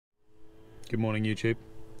Good morning, YouTube.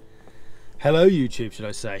 Hello, YouTube, should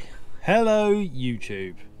I say. Hello,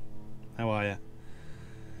 YouTube. How are you?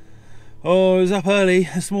 Oh, I was up early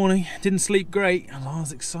this morning. Didn't sleep great. I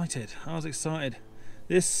was excited.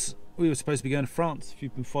 We were supposed to be going to France. If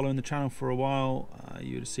you've been following the channel for a while,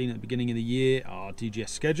 you would have seen at the beginning of the year our DGS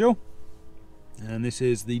schedule. And this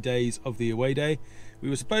is the days of the away day. We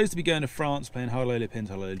were supposed to be going to France, playing Holiday Le Pins,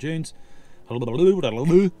 Holiday Dunes.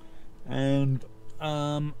 And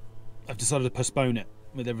I've decided to postpone it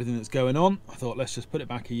with everything that's going on. I thought, let's just put it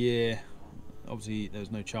back a year. Obviously, there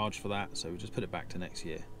was no charge for that, so we just put it back to next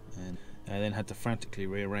year. And I then had to frantically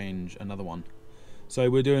rearrange another one. So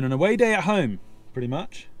we're doing an away day at home, pretty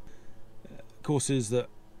much. Courses that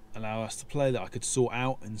allow us to play, that I could sort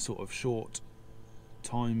out in sort of short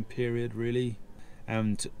time period, really.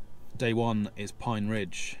 And day one is Pine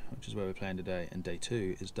Ridge, which is where we're playing today, and day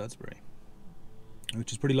two is Dudsbury,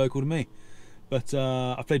 which is pretty local to me. But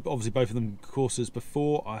I've played obviously both of them courses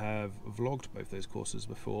before. I have vlogged both those courses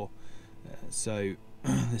before. So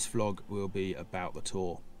this vlog will be about the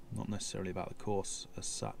tour, not necessarily about the course as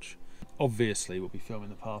such. Obviously we'll be filming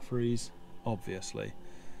the par threes, obviously,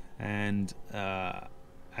 and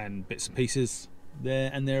bits and pieces there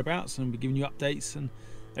and thereabouts, and we'll be giving you updates and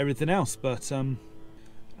everything else. But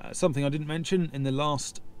something I didn't mention in the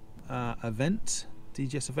last event,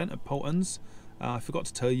 DGS event at Polton's, I forgot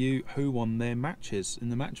to tell you who won their matches in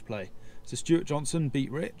the match play. So Stuart Johnson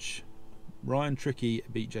beat Rich, Ryan Trickey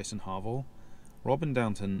beat Jason Harville, Robin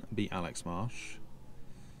Downton beat Alex Marsh.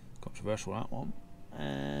 Controversial, that one.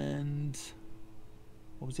 And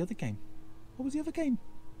what was the other game?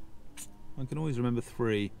 I can always remember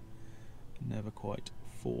three, never quite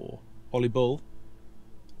four. Ollie Bull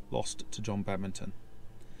lost to John Badminton.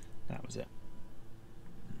 That was it.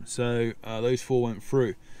 So those four went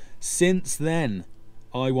through. Since then,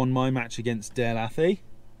 I won my match against Dale Athy.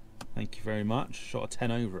 Thank you very much. Shot a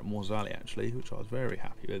 10 over at Moores Valley, actually, which I was very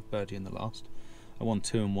happy with. Birdie in the last. I won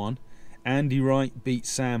 2-1. Andy Wright beat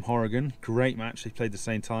Sam Horrigan. Great match. They played the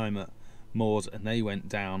same time at Moores, and they went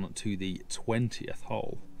down to the 20th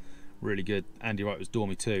hole. Really good. Andy Wright was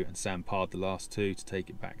Dormy 2, and Sam parred the last two to take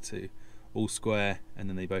it back to all square, and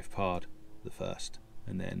then they both parred the first.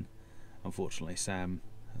 And then, unfortunately, Sam,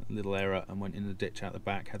 a little error, and went in the ditch out the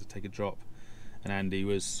back, had to take a drop, and Andy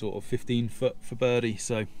was sort of 15 foot for birdie,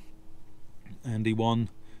 so Andy won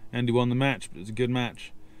the match, but it was a good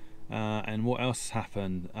match. And what else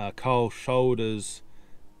happened? Carl Shoulders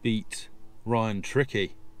beat Ryan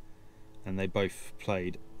Trickey, and they both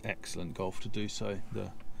played excellent golf to do so.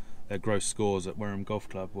 Their gross scores at Wareham Golf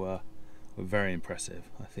Club were very impressive.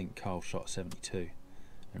 I think Carl shot 72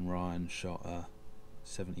 and Ryan shot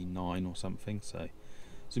 79 or something, so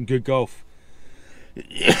some good golf.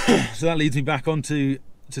 So that leads me back onto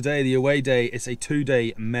today, the away day. It's a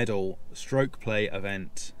 2-day medal stroke play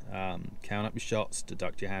event. Count up your shots,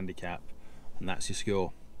 deduct your handicap, and that's your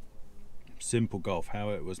score. Simple golf,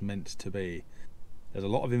 how it was meant to be. There's a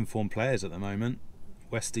lot of informed players at the moment.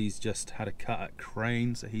 Westie's just had a cut at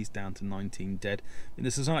Crane, so he's down to 19 dead. In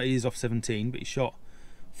the society he's off 17, but he shot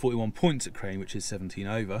 41 points at Crane, which is 17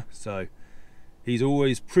 over, so he's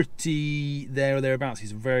always pretty there or thereabouts.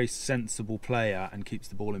 He's a very sensible player and keeps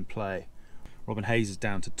the ball in play. Robin Hayes is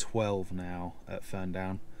down to 12 now at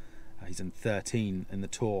Ferndown. He's in 13 in the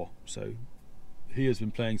tour, so he has been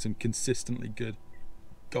playing some consistently good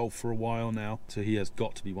golf for a while now. So he has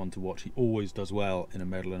got to be one to watch. He always does well in a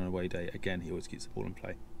medal and away day. Again, he always keeps the ball in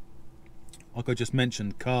play. Like I just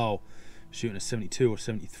mentioned, Carl shooting a 72 or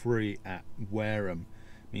 73 at Wareham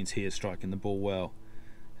means he is striking the ball well,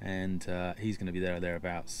 and he's going to be there or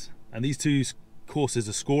thereabouts. And these two courses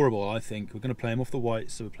are scoreable, I think. We're going to play them off the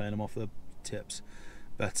whites, so we're playing them off the tips,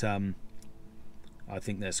 but I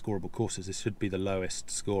think they're scoreable courses. This should be the lowest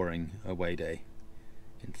scoring away day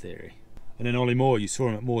in theory. And then Ollie Moore, you saw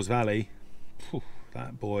him at Moores Valley. Whew,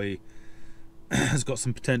 that boy has got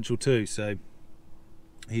some potential too. So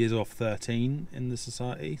he is off 13 in the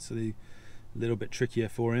society, so a little bit trickier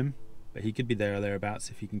for him, but he could be there or thereabouts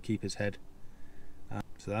if he can keep his head.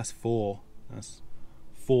 So that's four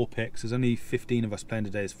picks. There's only 15 of us playing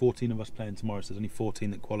today. There's 14 of us playing tomorrow, so there's only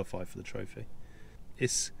 14 that qualify for the trophy.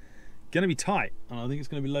 It's going to be tight, and I think it's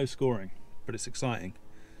going to be low scoring, but it's exciting.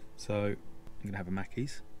 So I'm going to have a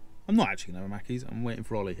Mackey's. I'm not actually going to have a Mackey's. I'm waiting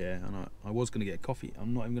for Ollie here, and I was going to get a coffee.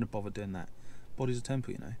 I'm not even going to bother doing that. Body's a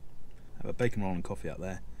temple, you know. Have a bacon roll and coffee up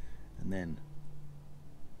there, and then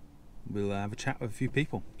we'll have a chat with a few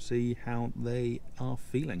people, see how they are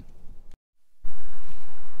feeling.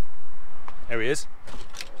 There he is.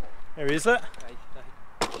 There he is, there.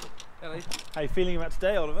 Hello. How are you feeling about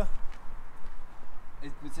today, Oliver?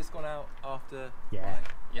 Was this gone out after? Yeah.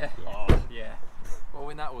 Yeah. Yeah. Oh, yeah. Well,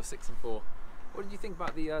 when that was 6 and 4. What did you think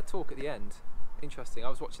about the talk at the end? Interesting. I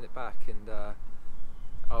was watching it back, and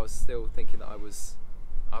I was still thinking that I was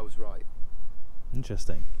right.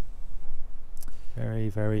 Interesting. Very,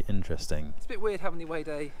 very interesting. It's a bit weird having the away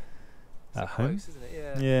day so At home? close, isn't it?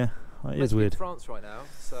 Yeah. Yeah, it is weird. In France right now,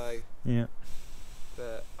 so. Yeah.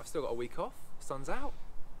 But I've still got a week off. Sun's out.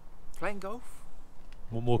 Playing golf.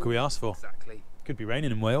 What more could we ask for? Exactly. Could be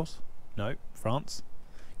raining in Wales. No, France.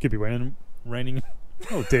 Could be raining.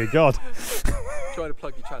 Oh dear God. Trying to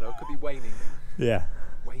plug your channel. Could be waning. Yeah.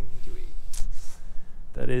 Waning dewy.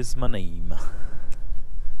 That is my name.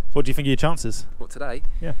 What do you think of your chances? What, today?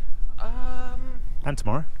 Yeah. And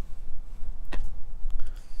tomorrow?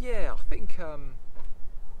 Yeah, I think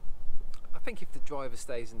if the driver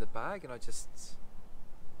stays in the bag and I just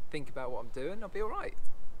think about what I'm doing, I'll be all right.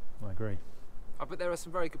 I agree. But there are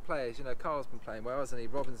some very good players. You know, Carl's been playing well, hasn't he?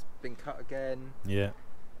 Robin's been cut again. Yeah.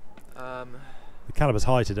 The caliber's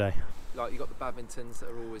high today. Like, you got the badmintons that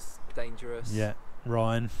are always dangerous. Yeah.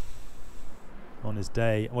 Ryan on his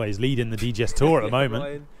day. Well, he's leading the DGS tour at the moment.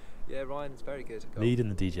 Ryan. Yeah, Ryan's very good at golf.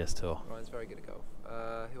 Leading the DGS tour. Ryan's very good at golf.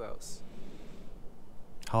 Who else?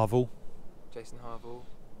 Harville. Jason Harville.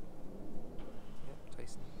 Yep,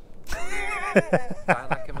 Jason. Dan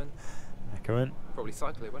Ackerman. Probably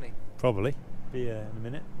cycle it, won't he? Probably. Be in a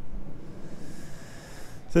minute.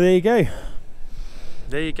 So there you go.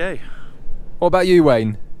 There you go. What about you,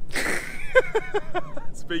 Wayne?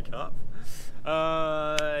 Speak up.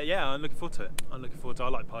 Yeah, I'm looking forward to it. I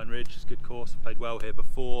like Pine Ridge. It's a good course. I've played well here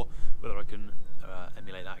before. Whether I can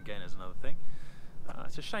emulate that again is another thing.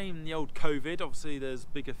 It's a shame the old COVID. Obviously, there's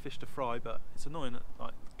bigger fish to fry, but it's annoying that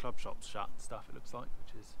like club shops shut and stuff. It looks like,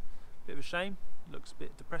 which is a bit of a shame. It looks a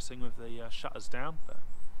bit depressing with the shutters down. But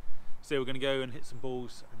so we're going to go and hit some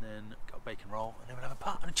balls, and then got a bacon roll, and then we'll have a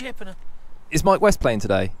putt and a chip and a. Is Mike West playing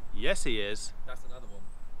today? Yes, he is. That's another one.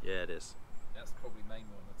 Yeah, it is. That's probably the main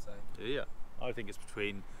one, I'd say. Yeah, I think it's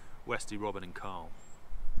between Westy, Robin, and Carl.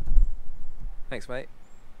 Thanks, mate.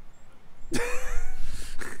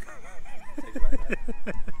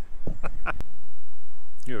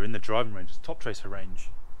 You're in the driving range, it's top tracer range.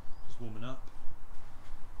 Just warming up.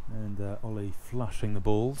 And Ollie flushing the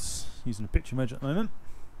balls, using a pitching wedge at the moment.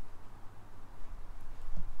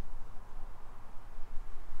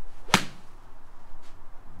 Another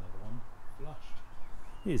one flushed.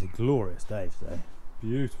 It is a glorious day today.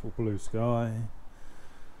 Beautiful blue sky.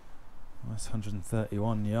 Nice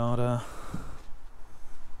 131 yarder.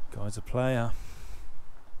 Guy's a player.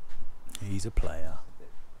 He's a player.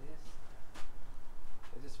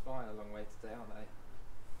 They're just flying a long way today, aren't they?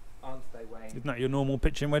 Aren't they, Wayne? Isn't that your normal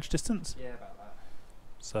pitching wedge distance? Yeah, about that.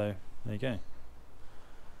 So, there you go.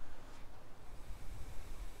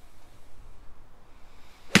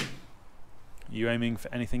 Are you aiming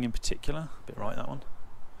for anything in particular? A bit right, that one.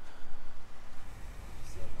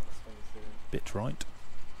 Bit right.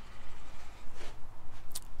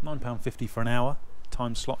 £9.50 for an hour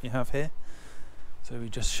time slot you have here. So we're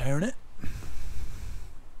just sharing it.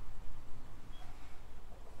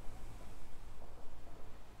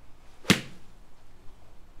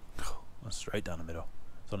 That's straight down the middle.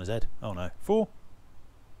 It's on his head. Oh no. 4.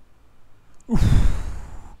 Oof.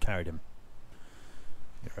 Carried him.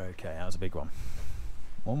 You're okay. That was a big one.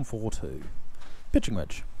 142. Pitching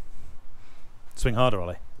wedge. Swing harder,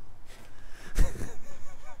 Ollie. Do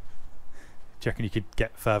you reckon you could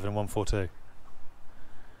get further than 142?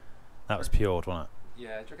 That was pure, wasn't it?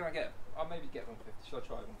 Yeah, do you reckon I'll maybe get 150. Shall I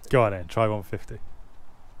try 150? Go on then, try 150.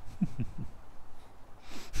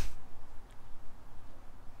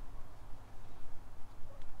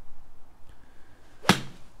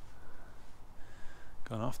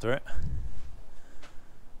 Gone after it.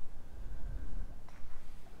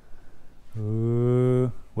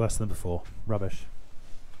 Ooh, worse than before. Rubbish.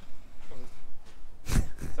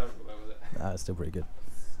 Terrible though, was it? That's still pretty good.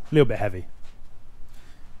 A little bit heavy.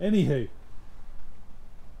 Anywho,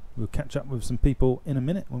 we'll catch up with some people in a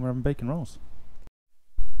minute when we're having bacon rolls.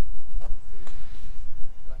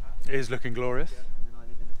 It is looking glorious.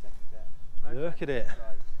 Look at it.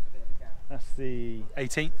 That's the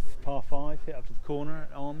 18th par 5, hit up to the corner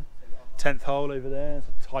on 10th hole over there. It's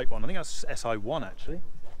a tight one. I think that's SI1 actually.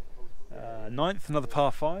 9th, another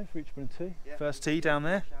par 5, reachable in 2. First tee down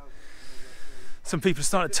there. Some people are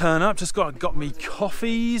starting to turn up. Just got me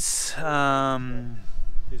coffees. Here's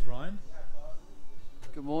Ryan.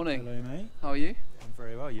 Good morning. Hello, mate. How are you? I'm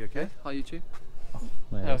very well. You okay? How are you two?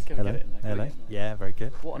 Hello. Can we get it in there? Hello. Yeah, very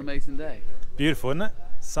good. What an amazing day. Beautiful, isn't it?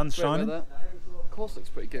 Sun's Great shining. weather. The course looks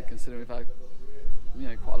pretty good considering we've had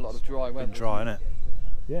quite a lot of dry weather. Been dry, isn't it?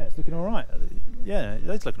 Yeah, it's looking all right. Yeah,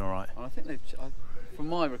 it's looking all right. And I think from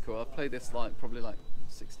my recall, I've played this probably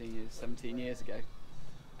 16 years, 17 years ago,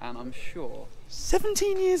 and I'm sure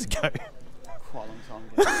 17 years ago. quite a long time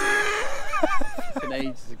ago. Fucking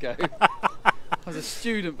ages ago. I was a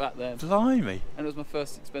student back then. Blimey. And it was my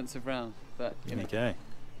first expensive round. But you know, Okay.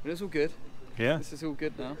 but it's all good. Yeah. This is all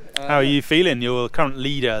good now. How are you feeling? You're current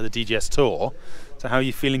leader of the DGS Tour. So how are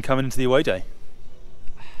you feeling coming into the away day?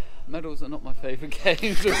 Medals are not my favourite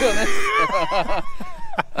game, to be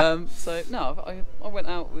honest. So no, I went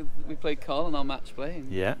out we played Carl in our match play.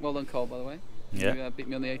 And Yeah. Well done, Carl, by the way. Yeah. You beat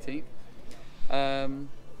me on the 18th.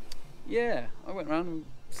 Yeah, I went round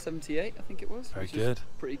 78, I think it was. Very which good. is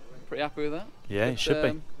pretty happy with that. Yeah, you should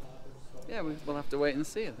be. Yeah, we'll have to wait and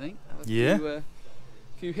see. I think. Have Yeah.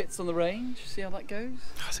 Few hits on the range. See how that goes.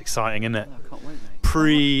 That's exciting, isn't it? Oh, I can't wait, mate.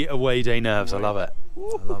 Pre-away day nerves. I love it. I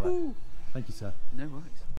love it. Thank you, sir. No worries.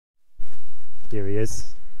 Here he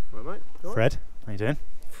is. Right, mate. All right. Fred, how you doing?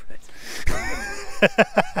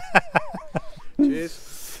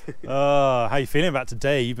 Cheers. How you feeling about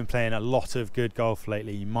today? You've been playing a lot of good golf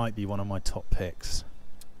lately. You might be one of my top picks.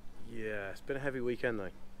 Yeah, it's been a heavy weekend though.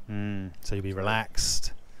 So you'll be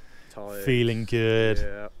relaxed, Tired. feeling good.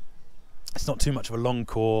 Yeah. It's not too much of a long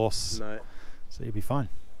course, No. so you'll be fine.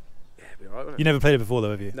 Yeah, it'll be alright, won't it? You never played it before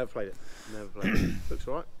though, have you? Never played it. Never played it. Looks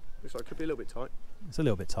alright. Looks like it could be a little bit tight. It's a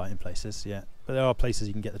little bit tight in places, yeah. But there are places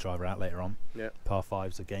you can get the driver out later on. Yeah. Par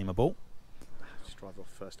 5's are gameable. Just drive off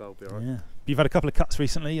the first hole, be alright. Yeah. You've had a couple of cuts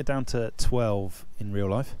recently. You're down to 12 in real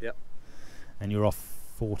life. Yep. And you're off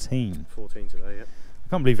 14. 14 today, yeah. I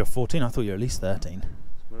can't believe you're 14. I thought you were at least 13.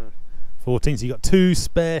 No. 14, so you got 2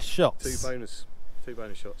 spare shots. Two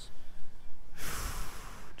bonus shots.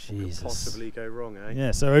 What could Jesus. possibly go wrong, eh?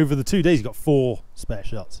 Yeah, so over the 2 days you got 4 spare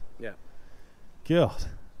shots. Yeah. God.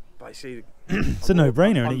 But you see, It's a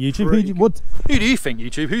no-brainer, isn't it, YouTube? Who do you think,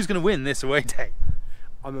 YouTube? Who's going to win this away day?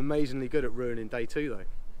 I'm amazingly good at ruining day 2 though.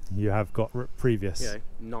 You have got previous. You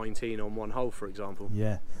know, 19 on one hole, for example.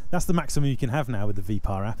 Yeah. That's the maximum you can have now with the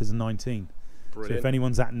VPAR app, is a 19. Brilliant. So if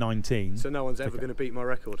anyone's at 19... So no one's ever going to beat my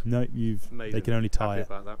record. No, Amazing. they can only tie Happy it.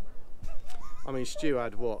 about that. I mean, Stu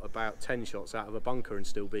had what, about 10 shots out of a bunker and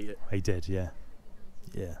still beat it. He did, yeah.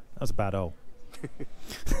 Yeah, that was a bad hole.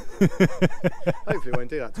 Hopefully, won't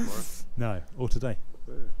do that tomorrow. No, or today.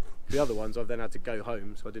 Yeah. The other ones, I've then had to go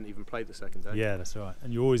home, so I didn't even play the second day. Yeah, that's right.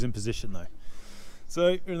 And you're always in position though.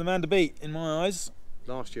 So you're the man to beat in my eyes.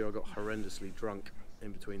 Last year, I got horrendously drunk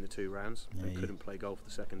in between the 2 rounds and couldn't play golf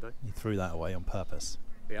the second day. You threw that away on purpose.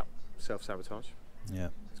 Yeah, self-sabotage. Yeah.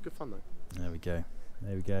 It's good fun though. There we go.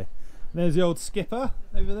 There we go. There's the old skipper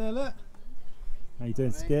over there, look. How you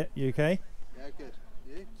doing, Skip? You okay? Yeah, good.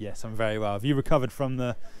 You? Yes, I'm very well. Have you recovered from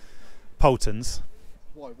the Poltons?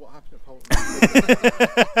 Why? What happened at Polton?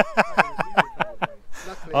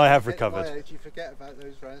 Luckily, I have at recovered. my age, you forget about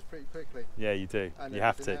those rounds pretty quickly. Yeah, you do. And You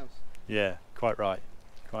have to. everything else. Yeah, quite right.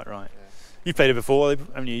 Quite right. Yeah. You've played it before,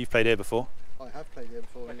 haven't you? You've played here before. I have played here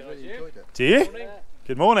before and really enjoyed it. Do you?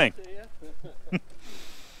 Good morning.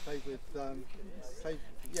 Played with,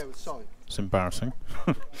 with Si. It's embarrassing.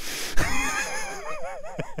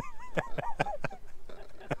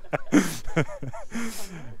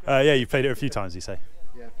 Yeah, you've played it a few times, you say?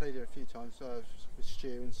 Yeah, played here a few times. So I was with Stu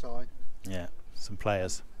and Si. Yeah, some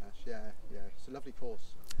players. Yeah. It's a lovely course.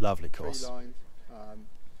 Lovely course. Tree-lined.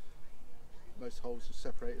 Most holes are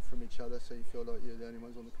separated from each other, so you feel like you're the only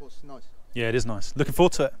ones on the course. It's nice. Yeah, it is nice. Looking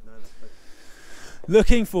forward to it.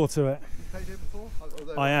 Looking forward to it. You played here before?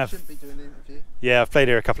 Although I have. Shouldn't be doing an interview. Yeah, I've played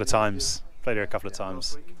here a couple of times.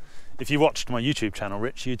 If you watched my YouTube channel,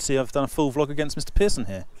 Rich, you'd see I've done a full vlog against Mr. Pearson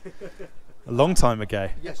here. A long time ago.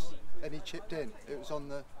 Yes, and he chipped in. It was on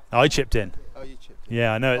the. I chipped in. Oh, you chipped in.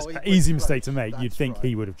 Yeah, I know it's he an went easy close. mistake to make. You'd That's think right.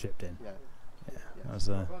 he would have chipped in. Yeah. That was,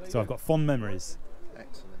 so I've got fond memories.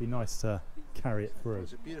 Excellent. Be nice to carry it It through.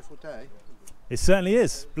 was a beautiful day. It certainly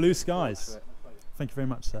is. Blue skies. Thank you very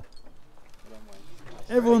much, sir.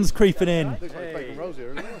 Everyone's creeping in. Looks like bacon rolls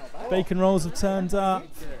here, isn't it? Bacon rolls have turned up.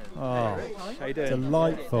 Oh, How you doing?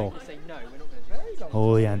 delightful.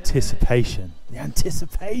 Oh, the anticipation. The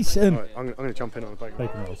anticipation. Right, I'm going to jump in on the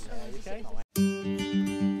bacon roll. Bacon rolls.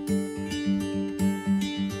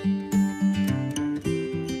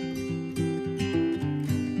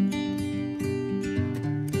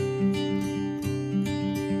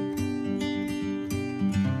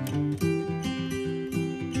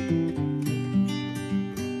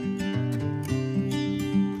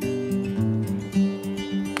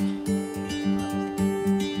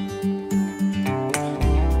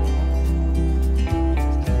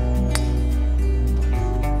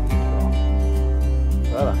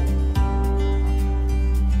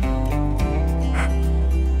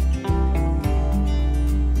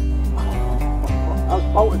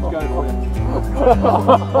 Get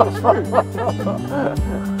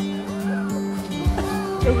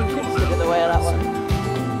the way of that one.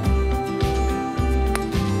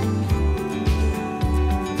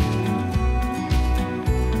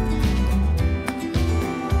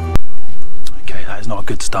 Okay, that is not a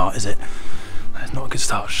good start, is it? That is not a good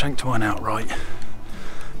start. Shanked one out right.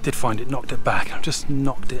 Did find it, knocked it back. I've just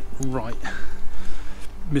knocked it right.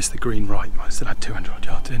 Missed the green right. I still had 200 odd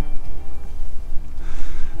yards in.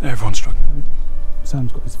 Everyone's struggling.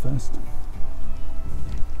 Sam's got his first.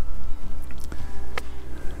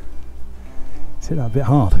 It's hit that a bit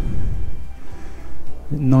hard. A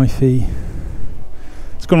bit knifey.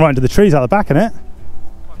 It's gone right into the trees out the back, isn't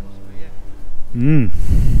it?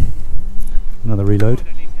 Another reload.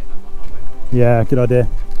 Yeah, good idea.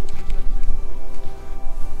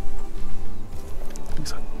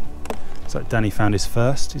 Looks like Danny found his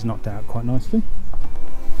first. He's knocked it out quite nicely.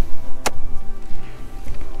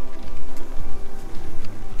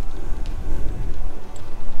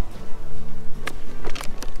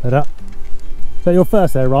 Head up. Is that your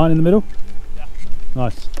first there, Ryan, in the middle? Yeah.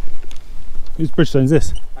 Nice. Whose Bridgestone's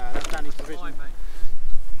this? That's Danny's division.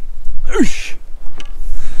 Oosh.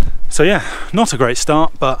 So yeah, not a great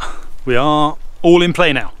start, but we are all in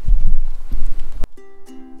play now.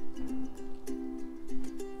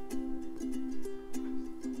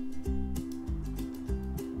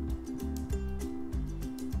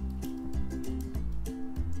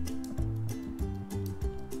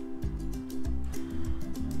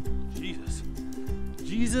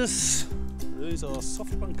 Jesus, those are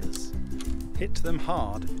soft bunkers. Hit them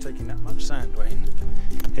hard if you're taking that much sand, Wayne.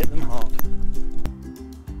 Hit them hard.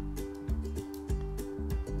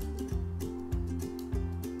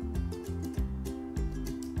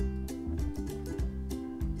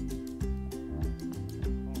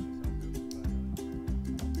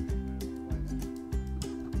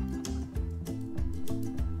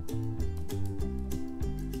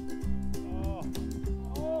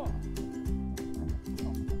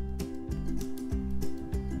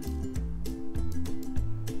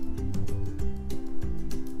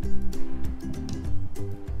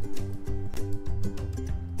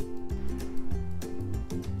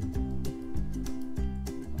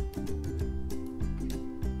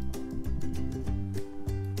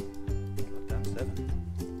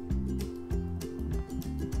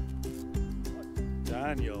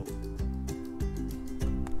 Daniel.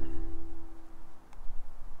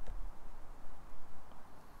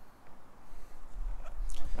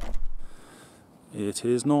 It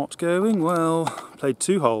is not going well. Played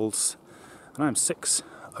 2 holes and I'm 6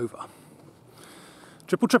 over.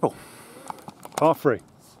 Triple triple. Par 3.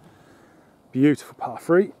 Beautiful par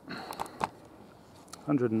 3.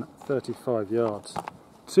 135 yards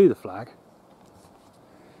to the flag.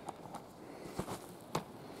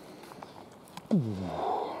 Ooh,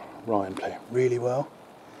 Ryan playing really well.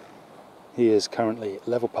 He is currently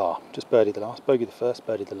level par. Just birdied the last, bogeyed the first,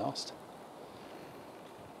 birdied the last.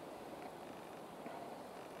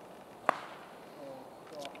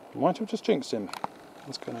 Might have just jinxed him.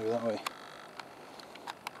 Let's go over that way.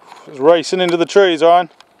 It's racing into the trees, Ryan.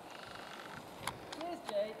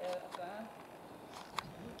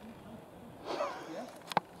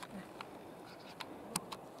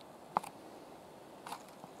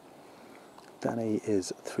 Danny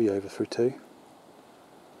is 3 over through 2.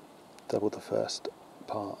 Doubled the first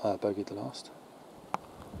par, bogeyed the last.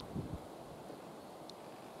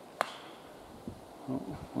 Oh,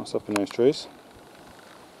 what's up in those trees?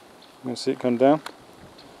 I'm going to see it come down.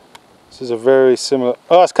 This is a very similar...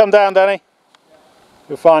 Oh, it's come down, Danny!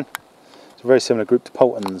 You're fine. It's a very similar group to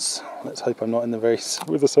Polton's. Let's hope I'm not in the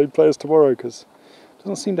with the same players tomorrow, because it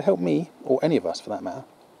doesn't seem to help me, or any of us for that matter.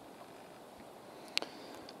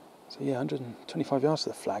 So yeah, 125 yards to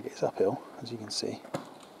the flag. It's uphill, as you can see.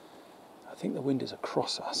 I think the wind is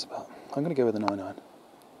across us, but I'm going to go with the 9-iron.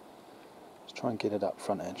 Let's try and get it up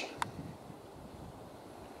front edge.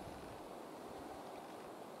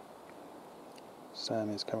 Sam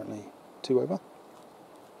is currently 2 over.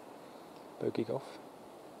 Bogey golf.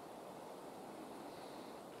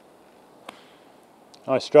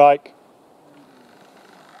 Nice strike.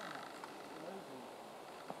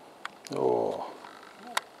 Oh.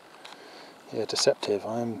 Yeah, deceptive.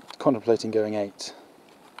 I'm contemplating going 8.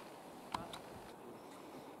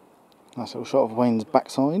 Nice little shot of Wayne's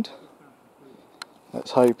backside.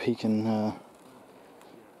 Let's hope he can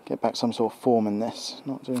get back some sort of form in this.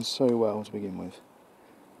 Not doing so well to begin with.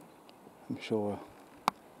 I'm sure.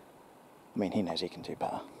 I mean, he knows he can do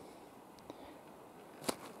better.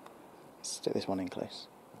 Let's stick this one in close.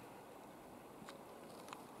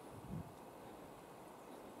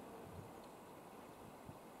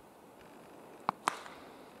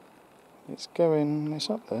 It's going, it's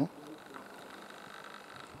up there.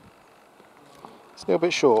 It's a little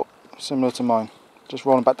bit short, similar to mine. Just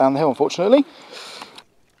rolling back down the hill, unfortunately.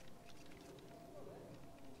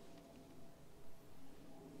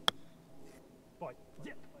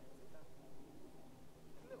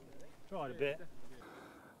 Tried a bit.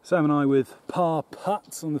 Sam and I with par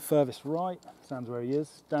putts on the furthest right. Sam's where he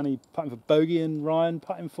is. Danny putting for bogey and Ryan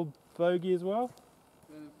putting for bogey as well.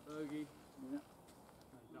 Bogey. Yeah.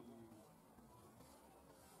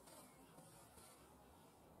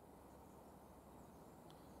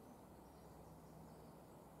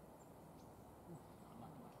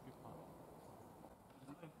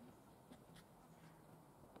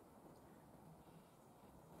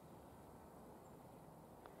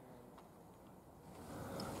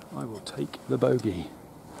 I will take the bogey.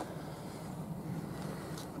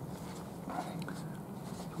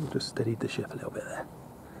 We've just steadied the ship a little bit there.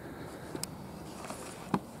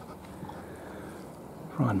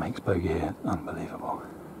 Ryan makes bogey here, unbelievable.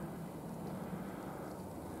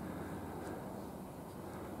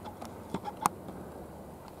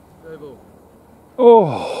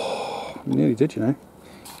 Oh, he nearly did, you know.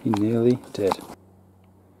 He nearly did.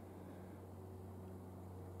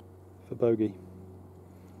 For bogey.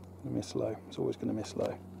 Gonna miss low. It's always going to miss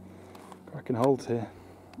low. Cracking holds here.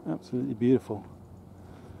 Absolutely beautiful.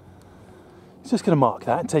 He's just going to mark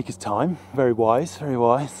that and take his time. Very wise, very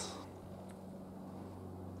wise.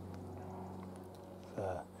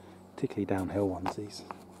 Particularly downhill ones, these.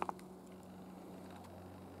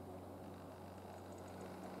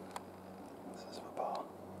 This is for par.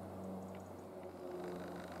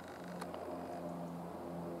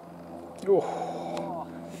 Oh,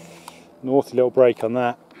 naughty little break on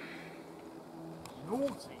that.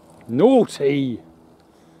 Naughty. Naughty.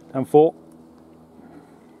 Down 4.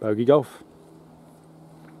 Bogey golf.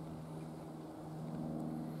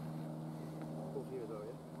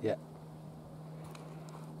 Yeah.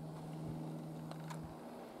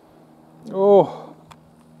 Oh.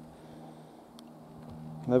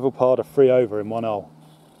 Level par to 3 over in 1 hole.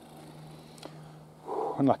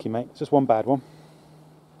 Unlucky, mate. It's just one bad one.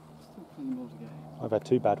 Still plenty more to go. I've had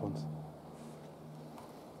 2 bad ones.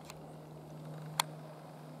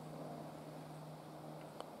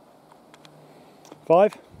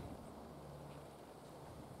 Five?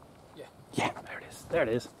 Yeah. Yeah, there it is. There it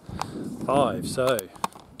is. 5. So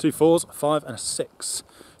 2 4s, 5 and a 6.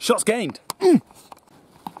 Shots gained.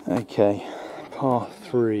 Okay, par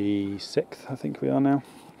 3, 6th I think we are now.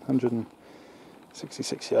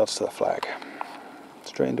 166 yards to the flag.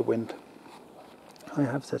 Straight into wind. I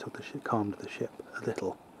have settled the ship, calmed the ship a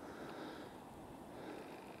little.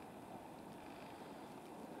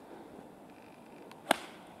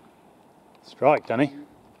 Strike, Danny.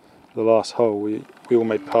 The last hole, we all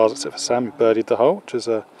made pars except for Sam, who birdied the hole, which was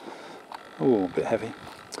a bit heavy,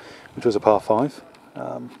 which was a par 5.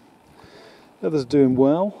 The others are doing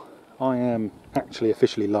well. I am actually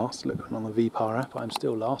officially last. Looking on the VPAR app, I'm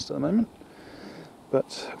still last at the moment.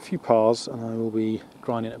 But a few pars and I will be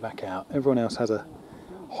grinding it back out. Everyone else has a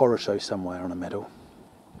horror show somewhere on a medal.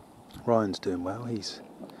 Ryan's doing well. He's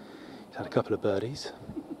had a couple of birdies.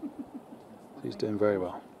 He's doing very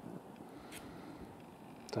well.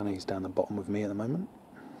 Danny's down the bottom with me at the moment.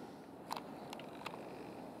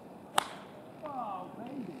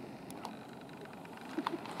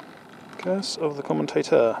 Curse of the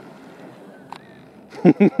commentator.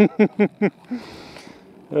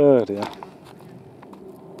 Oh dear.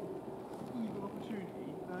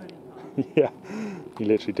 Yeah, he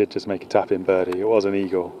literally did just make a tap-in birdie. It was an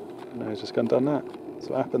eagle. No, he's just gone done that. That's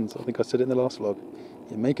what happens. I think I said it in the last vlog.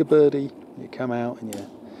 You make a birdie, you come out and you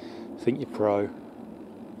think you're pro.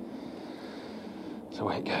 That's the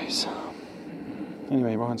way it goes.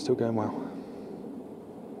 Anyway, Ryan's still going well.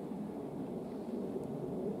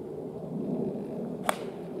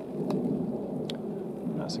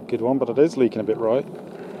 That's a good one, but it is leaking a bit right.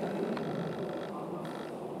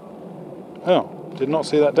 Oh, did not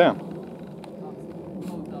see that down.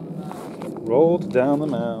 Rolled down the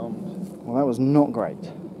mound. Well, that was not great.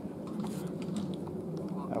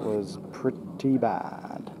 That was pretty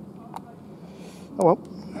bad. Oh well.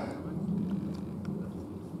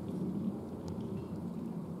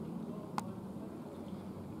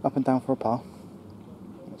 Up and down for a par.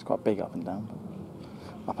 It's quite big up and down,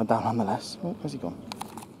 but up and down nonetheless. Oh, where's he gone?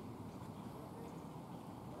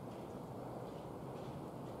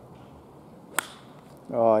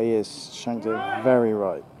 Oh, he is shanked it very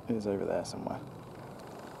right. It is over there somewhere.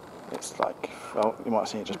 It's like, well, you might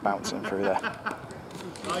see it just bouncing through there.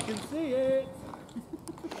 I can see it.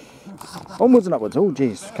 Onwards and upwards. Oh,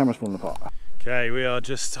 geez, camera's falling apart. Okay, we are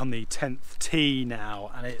just on the 10th tee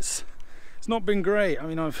now, and it's It's not been great. I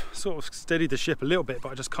mean, I've sort of steadied the ship a little bit,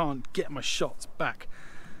 but I just can't get my shots back.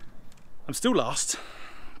 I'm still last,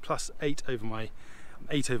 plus 8 over my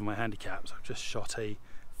handicaps. I've just shot a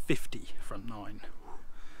 50 front 9.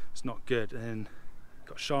 It's not good. And then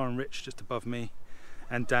got Shah and Rich just above me,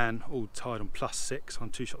 and Dan all tied on +6. I'm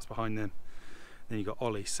 2 shots behind them. Then you got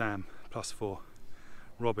Ollie, Sam +4,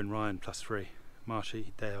 Robin, Ryan +3,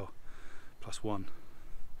 Marshy, Dale +1.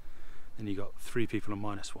 Then you got 3 people on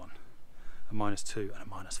 -1, a -2, and a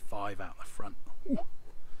 -5 out the front. Ooh.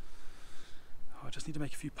 I just need to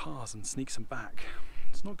make a few pars and sneak some back.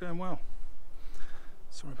 It's not going well.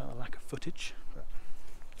 Sorry about the lack of footage, but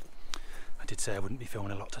I did say I wouldn't be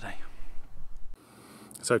filming a lot today.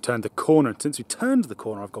 So I've turned the corner, and since we turned the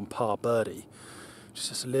corner I've gone par birdie, which is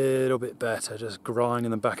just a little bit better, just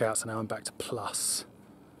grinding them back out, so now I'm back to +6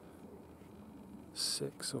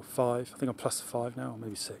 or 5. I think I'm +5 now, or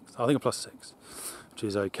maybe 6. I think I'm +6, which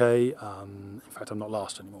is okay. In fact, I'm not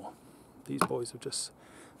last anymore. These boys have just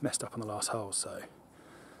messed up on the last hole, so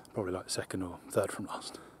probably like 2nd or 3rd from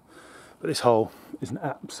last. But this hole is an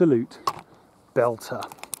absolute belter.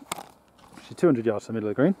 Actually 200 yards to the middle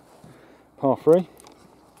of the green, par 3.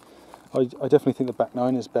 I definitely think the back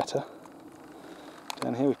 9 is better.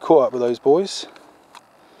 Down here we've caught up with those boys.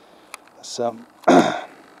 There's some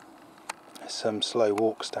slow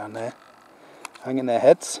walks down there, hanging their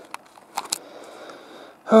heads.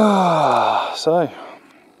 So,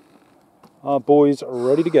 our boys are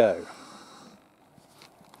ready to go.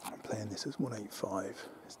 I'm playing this as 185.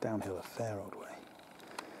 It's downhill a fair old way.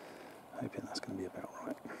 Hoping that's going to be about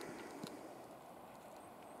right.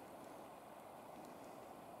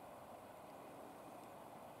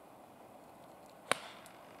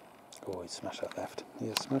 Oh, he smashed that left.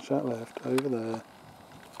 He smashed that left over there.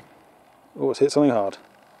 Oh, it's hit something hard.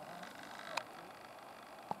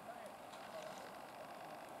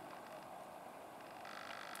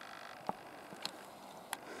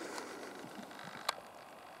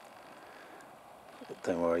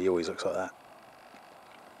 Don't worry, he always looks like that.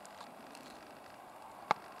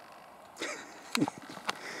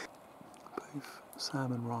 Both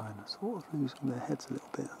Sam and Ryan are sort of losing their heads a little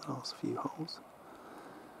bit in the last few holes.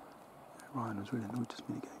 Ryan was really annoyed just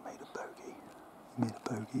a minute ago. He made a bogey. He made a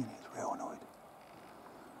bogey and he's real annoyed.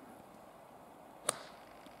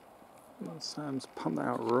 Well, Sam's pumped that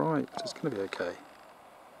out right, but it's going to be okay.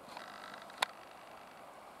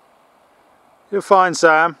 You're fine,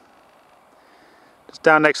 Sam. Just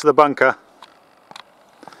down next to the bunker.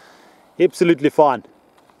 Absolutely fine.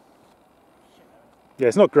 Yeah,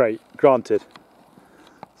 it's not great, granted.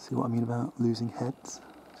 See what I mean about losing heads?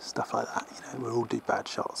 Stuff like that, you know, we all do bad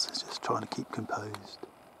shots, it's just trying to keep composed.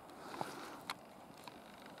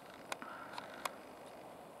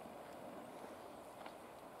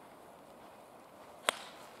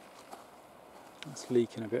 That's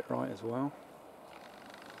leaking a bit right as well.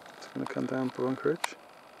 It's going to come down Bronkeridge.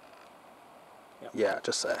 Yep. Yeah,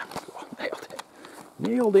 just there. Oh, nailed it.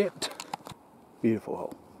 Nailed it! Beautiful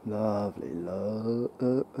hole. Lovely,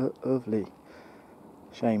 lovely.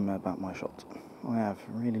 Shame about my shot. I have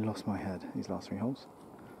really lost my head these last 3 holes.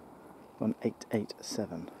 Gone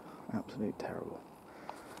 8-8-7. Absolute terrible.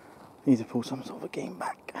 Need to pull some sort of a game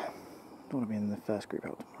back. Don't want to be in the first group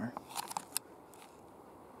out tomorrow.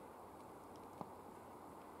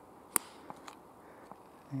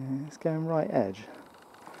 Yeah, it's going right edge.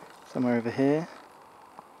 Somewhere over here.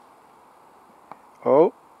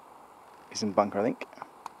 Oh! He's in bunker, I think.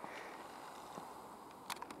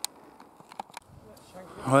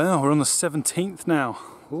 Well, we're on the 17th now.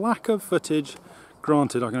 Lack of footage.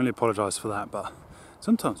 Granted, I can only apologise for that, but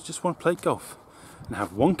sometimes you just want to play golf and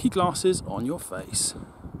have wonky glasses on your face.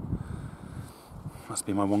 Must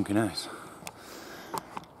be my wonky nose.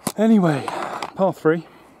 Anyway, par 3,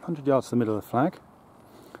 100 yards to the middle of the flag.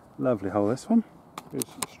 Lovely hole, this one.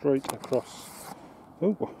 It's straight across.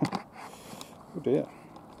 Oh, oh dear.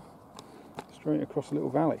 Straight across a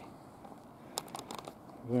little valley.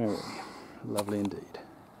 Very lovely indeed.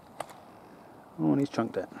 Oh, and he's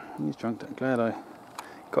chunked it. He's chunked it. Glad I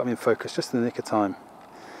got him in focus just in the nick of time.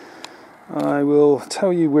 I will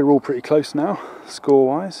tell you we're all pretty close now,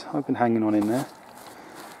 score-wise. I've been hanging on in there.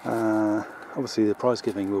 Obviously the prize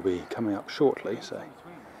giving will be coming up shortly, so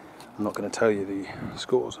I'm not going to tell you the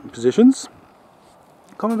scores and positions.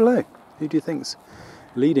 Comment below. Who do you think's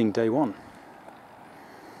leading day 1?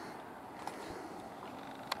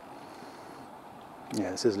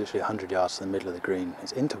 Yeah, this is literally 100 yards to the middle of the green.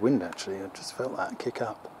 It's into wind actually, I just felt that kick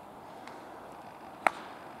up.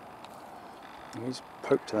 He's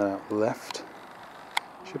poked to that left.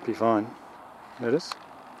 Should be fine. There it is.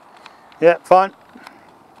 Yeah, fine.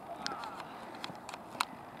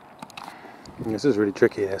 This is really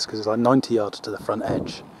tricky, this, because it's like 90 yards to the front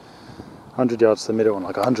edge, 100 yards to the middle, and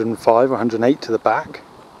like 105 or 108 to the back.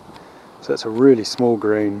 So it's a really small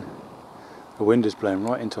green. The wind is blowing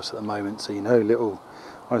right into us at the moment, so you know,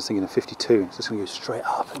 I was thinking of 52, it's just going to go straight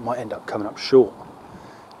up. It might end up coming up short,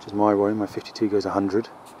 which is my worry. My 52 goes 100.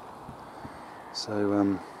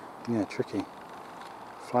 So, yeah, tricky.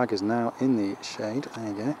 Flag is now in the shade. There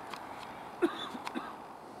you go.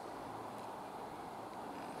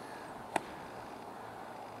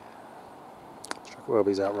 Struck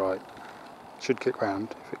Welby's outright. Should kick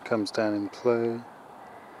round if it comes down in play.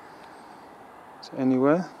 Is it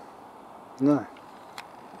anywhere? No.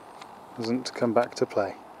 Doesn't come back to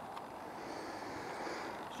play.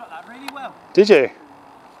 Shot that really well. Did you?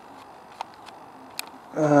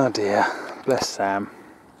 Oh dear. Bless Sam.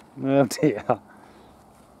 Oh dear.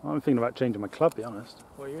 I'm thinking about changing my club, to be honest.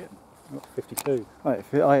 What are you hitting? I've got 52. I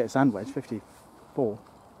hit sand wedge, 54.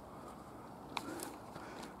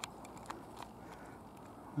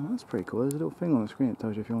 Oh, that's pretty cool. There's a little thing on the screen that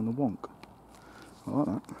tells you if you're on the wonk. I like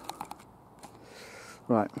that.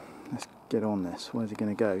 Right, let's get on this. Where's he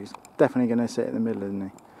going to go? He's definitely going to sit in the middle, isn't he?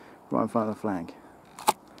 Right in front of the flag.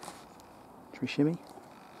 Should we shimmy?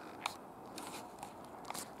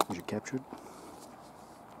 Was you captured?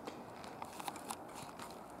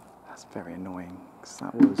 That's very annoying. 'Cause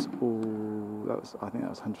that was all. I think that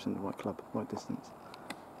was 100% the right club, right distance.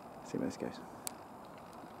 Let's see where this goes.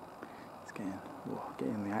 Let's get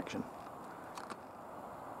in the action.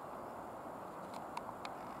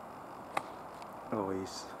 Oh,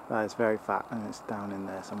 that is very fat, and it's down in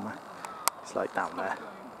there somewhere. It's like down there.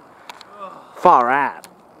 Far out.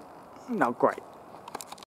 Not great.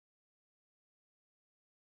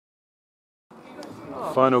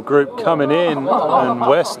 Final group coming in, and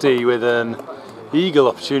Westy with an eagle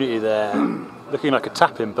opportunity there, looking like a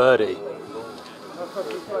tap-in birdie.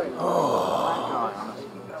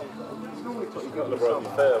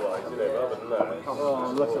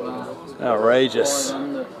 Outrageous.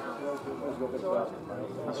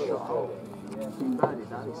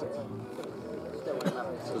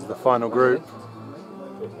 This is the final group.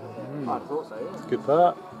 Good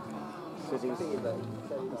putt.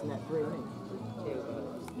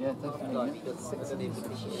 Yeah, definitely.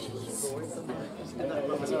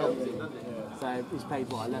 So he's paid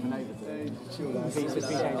what, 11 over?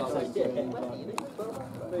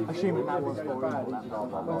 Assuming that was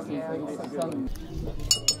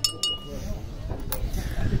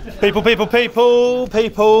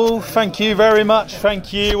People, thank you very much.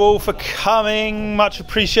 Thank you all for coming, much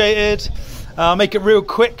appreciated. I'll make it real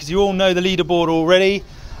quick because you all know the leaderboard already.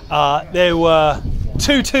 There were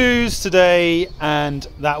 2 2s today, and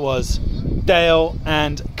that was Dale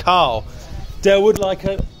and Carl. Dale would like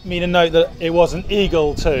me to note that it was an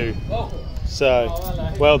eagle too, so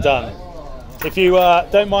well done. If you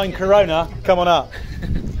don't mind Corona, come on up.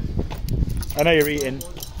 I know you're eating,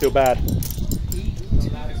 feel bad.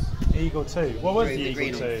 Eagle 2. What was the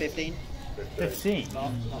Eagle 2? 15. 15?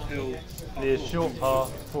 The short par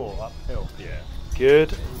 4 uphill. Yeah.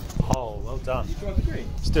 Good hole, well done.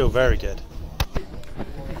 Still very good.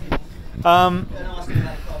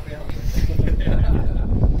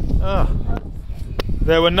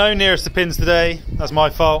 There were no nearest to pins today. That's my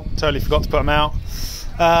fault. Totally forgot to put them out.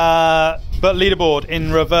 But leaderboard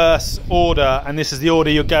in reverse order, and this is the order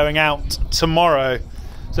you're going out tomorrow.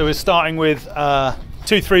 So we're starting with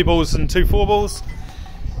 2 3 balls and 2 4 balls.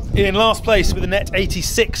 In last place with a net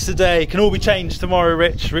 86 today. Can all be changed tomorrow,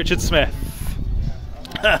 Richard Smith.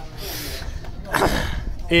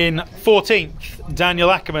 In 14th,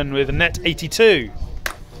 Daniel Ackerman with a net 82.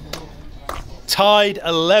 Tied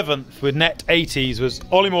 11th with net 80s was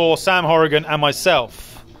Ollie Moore, Sam Horrigan and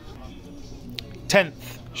myself.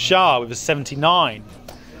 10th, Shah with a 79.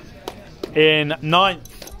 In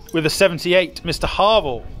 9th with a 78, Mr.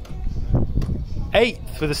 Harville.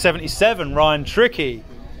 8th with a 77, Ryan Trickey.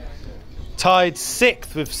 Tied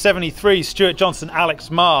 6th with 73, Stuart Johnson, Alex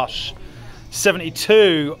Marsh.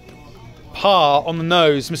 72, par on the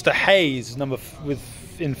nose, Mr. Hayes,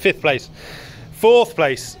 in 5th place. 4th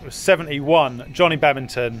place was 71, Johnny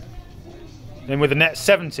Babington. Then with a net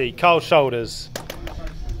 70, Carl Shoulders.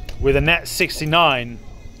 With a net 69,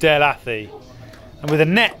 Dale Athy. And with a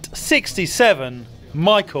net 67,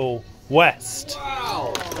 Michael West.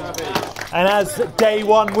 Wow. And as day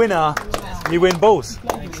 1 winner, you win balls.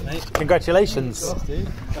 Thanks, mate. Congratulations.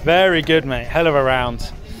 Very good, mate. Hell of a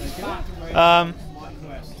round.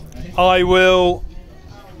 I will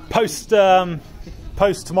post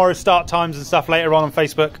tomorrow's start times and stuff later on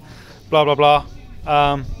Facebook. Blah blah blah.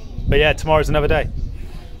 But yeah, tomorrow's another day.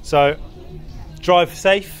 So drive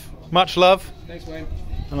safe. Much love. Thanks, Wayne.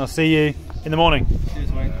 And I'll see you in the morning.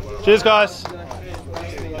 Cheers, guys.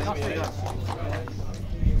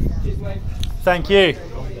 Thank you.